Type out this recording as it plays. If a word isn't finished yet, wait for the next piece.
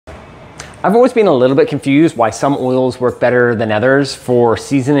I've always been a little bit confused why some oils work better than others for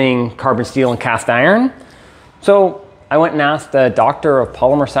seasoning carbon steel and cast iron. So I went and asked the Doctor of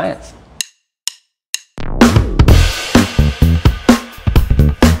Polymer Science.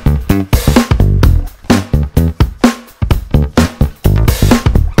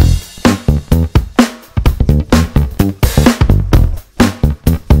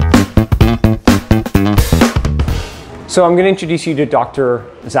 So I'm going to introduce you to Dr.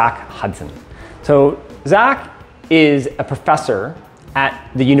 Zac Hudson. So Zac is a professor at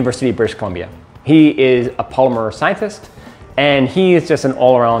the University of British Columbia. He is a polymer scientist, and he is just an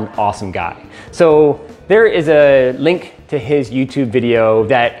all-around awesome guy. So there is a link to his YouTube video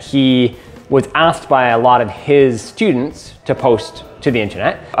that he was asked by a lot of his students to post to the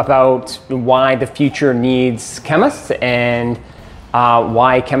internet about why the future needs chemists and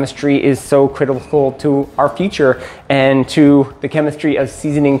why chemistry is so critical to our future and to the chemistry of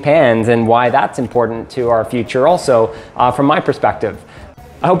seasoning pans and why that's important to our future also from my perspective.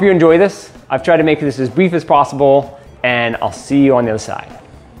 I hope you enjoy this. I've tried to make this as brief as possible, and I'll see you on the other side.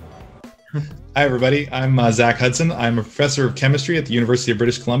 Hi everybody, I'm Zac Hudson. I'm a professor of chemistry at the University of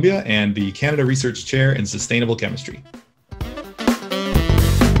British Columbia and the Canada Research Chair in Sustainable Chemistry.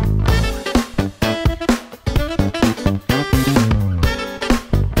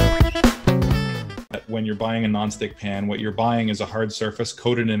 When you're buying a nonstick pan, what you're buying is a hard surface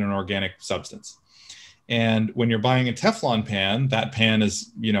coated in an organic substance. And when you're buying a Teflon pan, that pan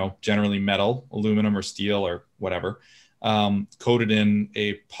is, generally metal, aluminum or steel or whatever, coated in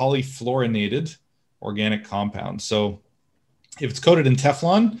a polyfluorinated organic compound. So if it's coated in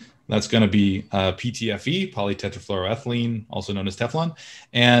Teflon, that's going to be PTFE, polytetrafluoroethylene, also known as Teflon.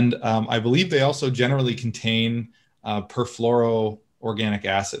 And I believe they also generally contain perfluoroorganic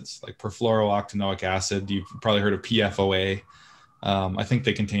acids, like perfluorooctanoic acid. You've probably heard of PFOA. I think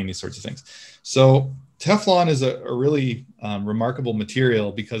they contain these sorts of things. So Teflon is a really remarkable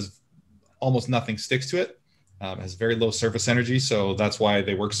material because almost nothing sticks to it. It has very low surface energy, so that's why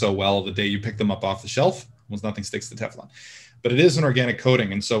they work so well the day you pick them up off the shelf. Almost nothing sticks to Teflon. But it is an organic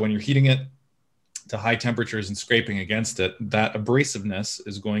coating, and so when you're heating it to high temperatures and scraping against it, that abrasiveness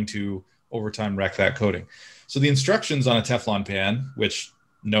is going to, over time, wreck that coating. So the instructions on a Teflon pan, which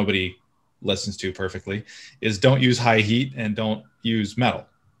nobody listens to perfectly, is don't use high heat and don't use metal.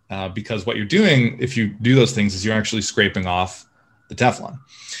 Because what you're doing, if you do those things, is you're actually scraping off the Teflon.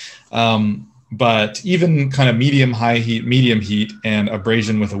 But even kind of medium heat, and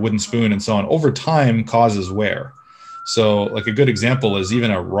abrasion with a wooden spoon and so on, over time causes wear. So like a good example is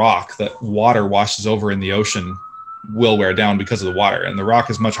even a rock that water washes over in the ocean will wear down because of the water, and the rock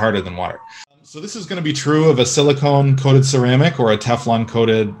is much harder than water. So this is going to be true of a silicone coated ceramic or a Teflon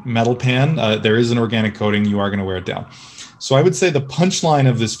coated metal pan. There is an organic coating, you are going to wear it down. So I would say the punchline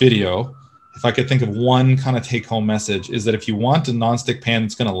of this video, if I could think of one kind of take-home message, is that if you want a nonstick pan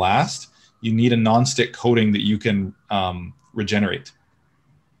that's going to last, you need a nonstick coating that you can regenerate.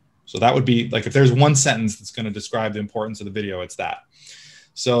 So that would be, like, if there's one sentence that's going to describe the importance of the video, it's that.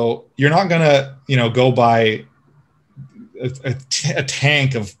 So you're not going to, go buy a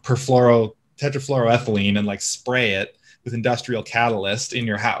tank of tetrafluoroethylene and like spray it with industrial catalyst in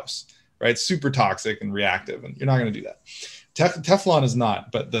your house, right? Super toxic and reactive, and you're not going to do that. Teflon is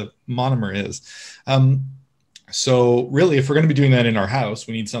not, but the monomer is. So really, if we're going to be doing that in our house,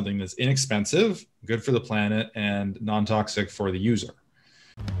 we need something that's inexpensive, good for the planet, and non-toxic for the user.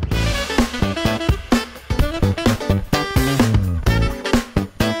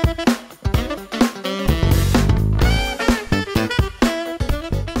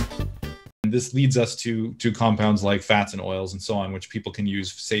 This leads us to compounds like fats and oils and so on, which people can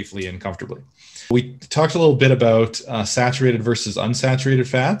use safely and comfortably. We talked a little bit about saturated versus unsaturated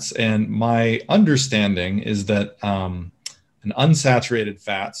fats, and my understanding is that an unsaturated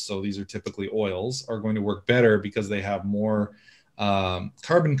fats, so these are typically oils, are going to work better because they have more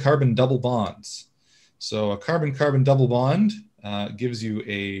carbon-carbon double bonds. So a carbon-carbon double bond gives you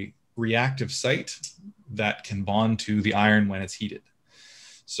a reactive site that can bond to the iron when it's heated.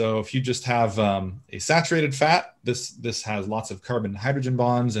 So if you just have a saturated fat, this has lots of carbon-hydrogen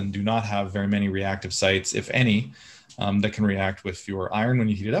bonds and do not have very many reactive sites, if any, that can react with your iron when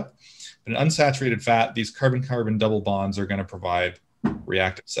you heat it up. But an unsaturated fat, these carbon-carbon double bonds are going to provide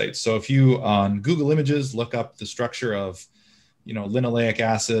reactive sites. So if you on Google Images look up the structure of, linoleic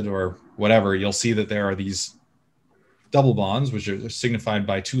acid or whatever, you'll see that there are these double bonds, which are signified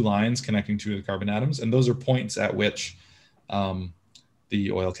by two lines connecting to the carbon atoms, and those are points at which the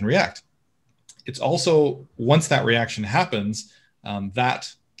oil can react. It's also, once that reaction happens,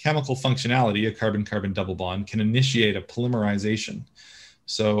 that chemical functionality, a carbon-carbon double bond, can initiate a polymerization.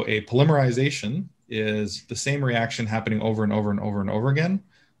 So a polymerization is the same reaction happening over and over and over and over again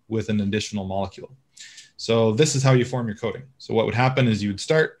with an additional molecule. So this is how you form your coating. So what would happen is you would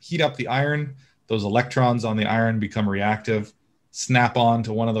start, heat up the iron, those electrons on the iron become reactive, snap on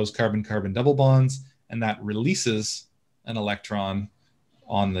to one of those carbon-carbon double bonds, and that releases an electron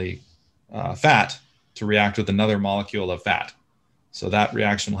on the fat to react with another molecule of fat. So that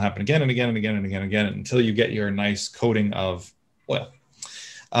reaction will happen again and again and again and again and again until you get your nice coating of oil.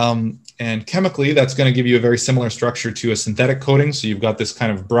 And chemically, that's going to give you a very similar structure to a synthetic coating. So you've got this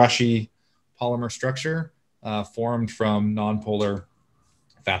kind of brushy polymer structure formed from nonpolar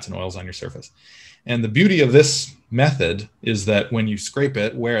fats and oils on your surface. And the beauty of this method is that when you scrape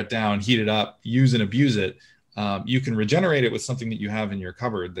it, wear it down, heat it up, use and abuse it, you can regenerate it with something that you have in your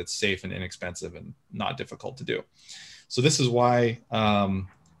cupboard that's safe and inexpensive and not difficult to do. So this is why,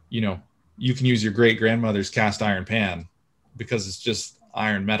 you can use your great grandmother's cast iron pan, because it's just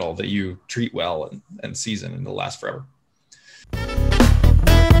iron metal that you treat well and season, and it'll last forever.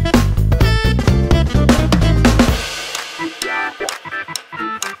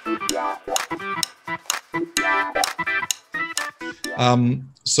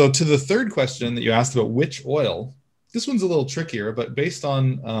 So to the third question that you asked about which oil, this one's a little trickier, but based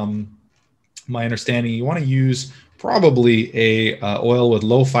on my understanding, you want to use probably a oil with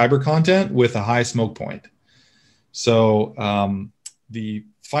low fiber content with a high smoke point. So the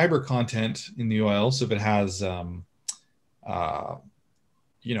fiber content in the oil, so if it has, for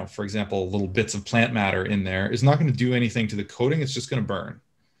example, little bits of plant matter in there, is not going to do anything to the coating. It's just going to burn.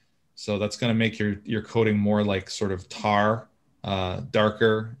 So that's going to make your coating more like sort of tar,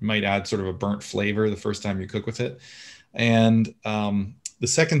 darker. You might add sort of a burnt flavor the first time you cook with it. And the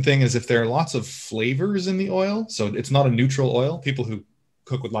second thing is if there are lots of flavors in the oil, so it's not a neutral oil. People who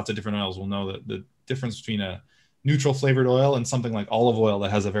cook with lots of different oils will know that the difference between a neutral flavored oil and something like olive oil that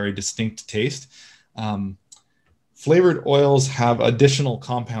has a very distinct taste. Flavored oils have additional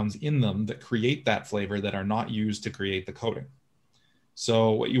compounds in them that create that flavor that are not used to create the coating.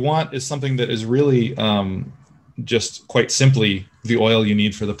 So what you want is something that is really just quite simply the oil you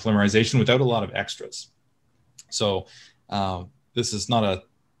need for the polymerization without a lot of extras. So this is not a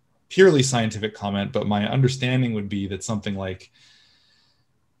purely scientific comment, but my understanding would be that something like,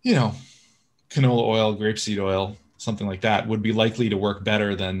 canola oil, grapeseed oil, something like that would be likely to work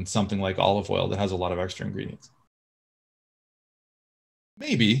better than something like olive oil that has a lot of extra ingredients.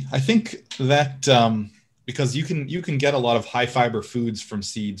 Maybe. I think that because you can get a lot of high fiber foods from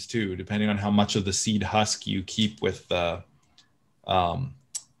seeds too, depending on how much of the seed husk you keep with the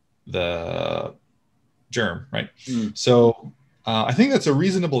germ, right? Mm. So I think that's a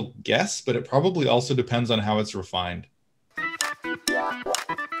reasonable guess, but it probably also depends on how it's refined.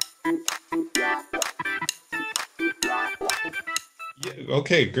 Yeah,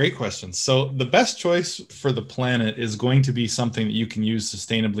 okay, great question. So the best choice for the planet is going to be something that you can use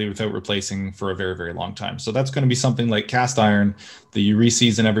sustainably without replacing for a very, very long time. So that's going to be something like cast iron that you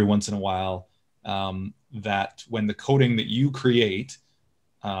reseason every once in a while, that when the coating that you create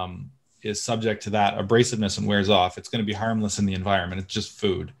is subject to that abrasiveness and wears off, it's going to be harmless in the environment. It's just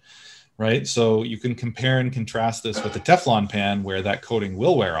food, right? So you can compare and contrast this with a Teflon pan where that coating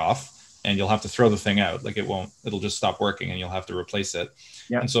will wear off and you'll have to throw the thing out. Like it'll just stop working and you'll have to replace it.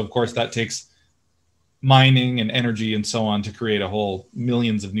 Yep. And so of course that takes mining and energy and so on to create a whole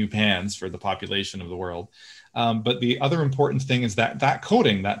millions of new pans for the population of the world. But the other important thing is that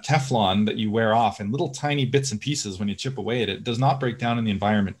coating, that Teflon that you wear off in little tiny bits and pieces when you chip away at it, does not break down in the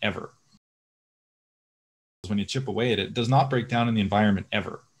environment ever. When you chip away at it, does not break down in the environment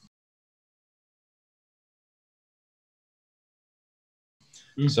ever.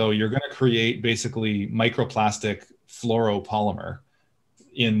 So you're going to create basically microplastic fluoropolymer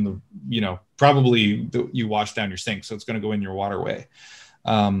in the, probably you wash down your sink. So it's going to go in your waterway.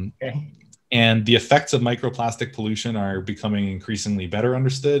 Okay. And the effects of microplastic pollution are becoming increasingly better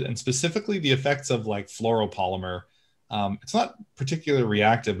understood. And specifically the effects of like fluoropolymer. It's not particularly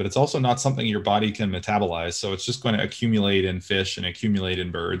reactive, but it's also not something your body can metabolize. So it's just going to accumulate in fish and accumulate in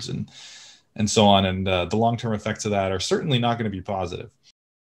birds and so on. And the long-term effects of that are certainly not going to be positive.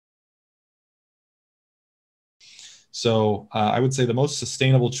 So I would say the most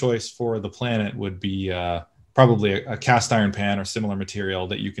sustainable choice for the planet would be probably a cast iron pan or similar material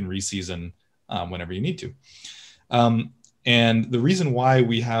that you can reseason whenever you need to. And the reason why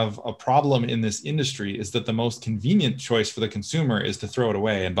we have a problem in this industry is that the most convenient choice for the consumer is to throw it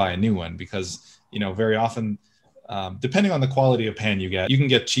away and buy a new one because, very often, depending on the quality of pan you can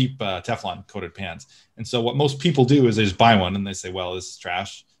get cheap Teflon coated pans. And so what most people do is they just buy one and they say, well, this is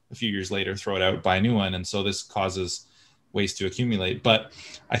trash. A few years later, throw it out, buy a new one. And so this causes waste to accumulate. But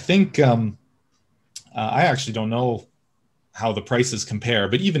I think I actually don't know how the prices compare,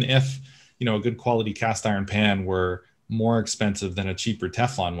 but even if, you know, a good quality cast iron pan were more expensive than a cheaper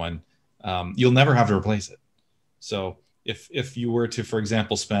Teflon one, you'll never have to replace it. So if you were to, for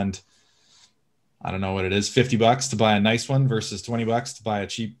example, spend, I don't know what it is, $50 to buy a nice one versus $20 to buy a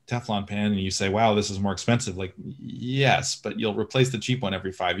cheap Teflon pan, and you say, wow, this is more expensive. Like, yes, but you'll replace the cheap one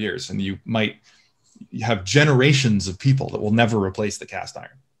every 5 years, and you might have generations of people that will never replace the cast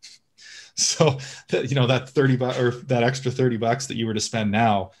iron. So, you know, that $30 or that extra $30 that you were to spend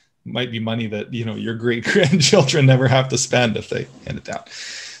now might be money that, you know, your great grandchildren never have to spend if they hand it down.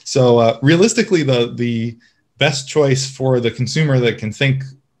 So realistically, the best choice for the consumer that can think,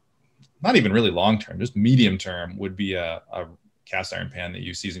 not even really long term, just medium term, would be a cast iron pan that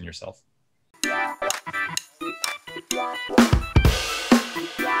you season yourself.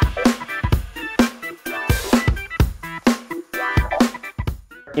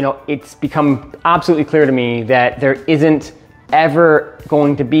 You know, it's become absolutely clear to me that there isn't ever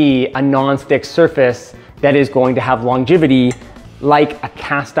going to be a non-stick surface that is going to have longevity like a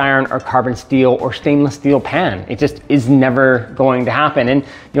cast iron or carbon steel or stainless steel pan. It just is never going to happen. And,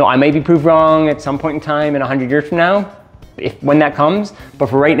 you know, I may be proved wrong at some point in time in 100 years from now, when that comes. But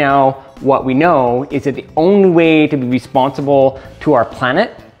for right now, what we know is that the only way to be responsible to our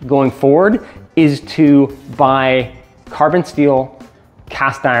planet going forward is to buy carbon steel,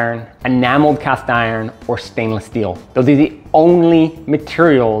 cast iron, enameled cast iron, or stainless steel. Those are the only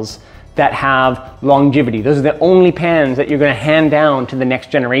materials that have longevity. Those are the only pans that you're going to hand down to the next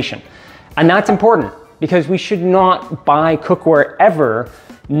generation. And that's important because we should not buy cookware ever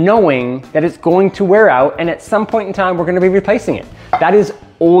knowing that it's going to wear out and at some point in time we're going to be replacing it. That is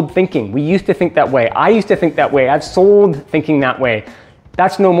old thinking. We used to think that way. I used to think that way. I've sold thinking that way.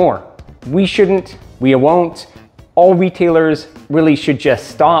 That's no more. We shouldn't, we won't. All retailers really should just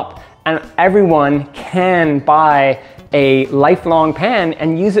stop, and everyone can buy a lifelong pan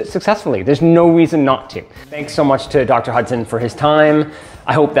and use it successfully. There's no reason not to. Thanks so much to Dr. Hudson for his time.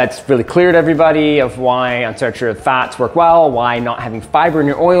 I hope that's really clear to everybody of why unsaturated fats work well, why not having fiber in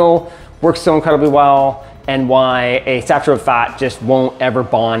your oil works so incredibly well, and why a saturated fat just won't ever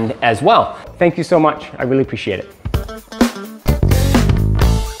bond as well. Thank you so much. I really appreciate it.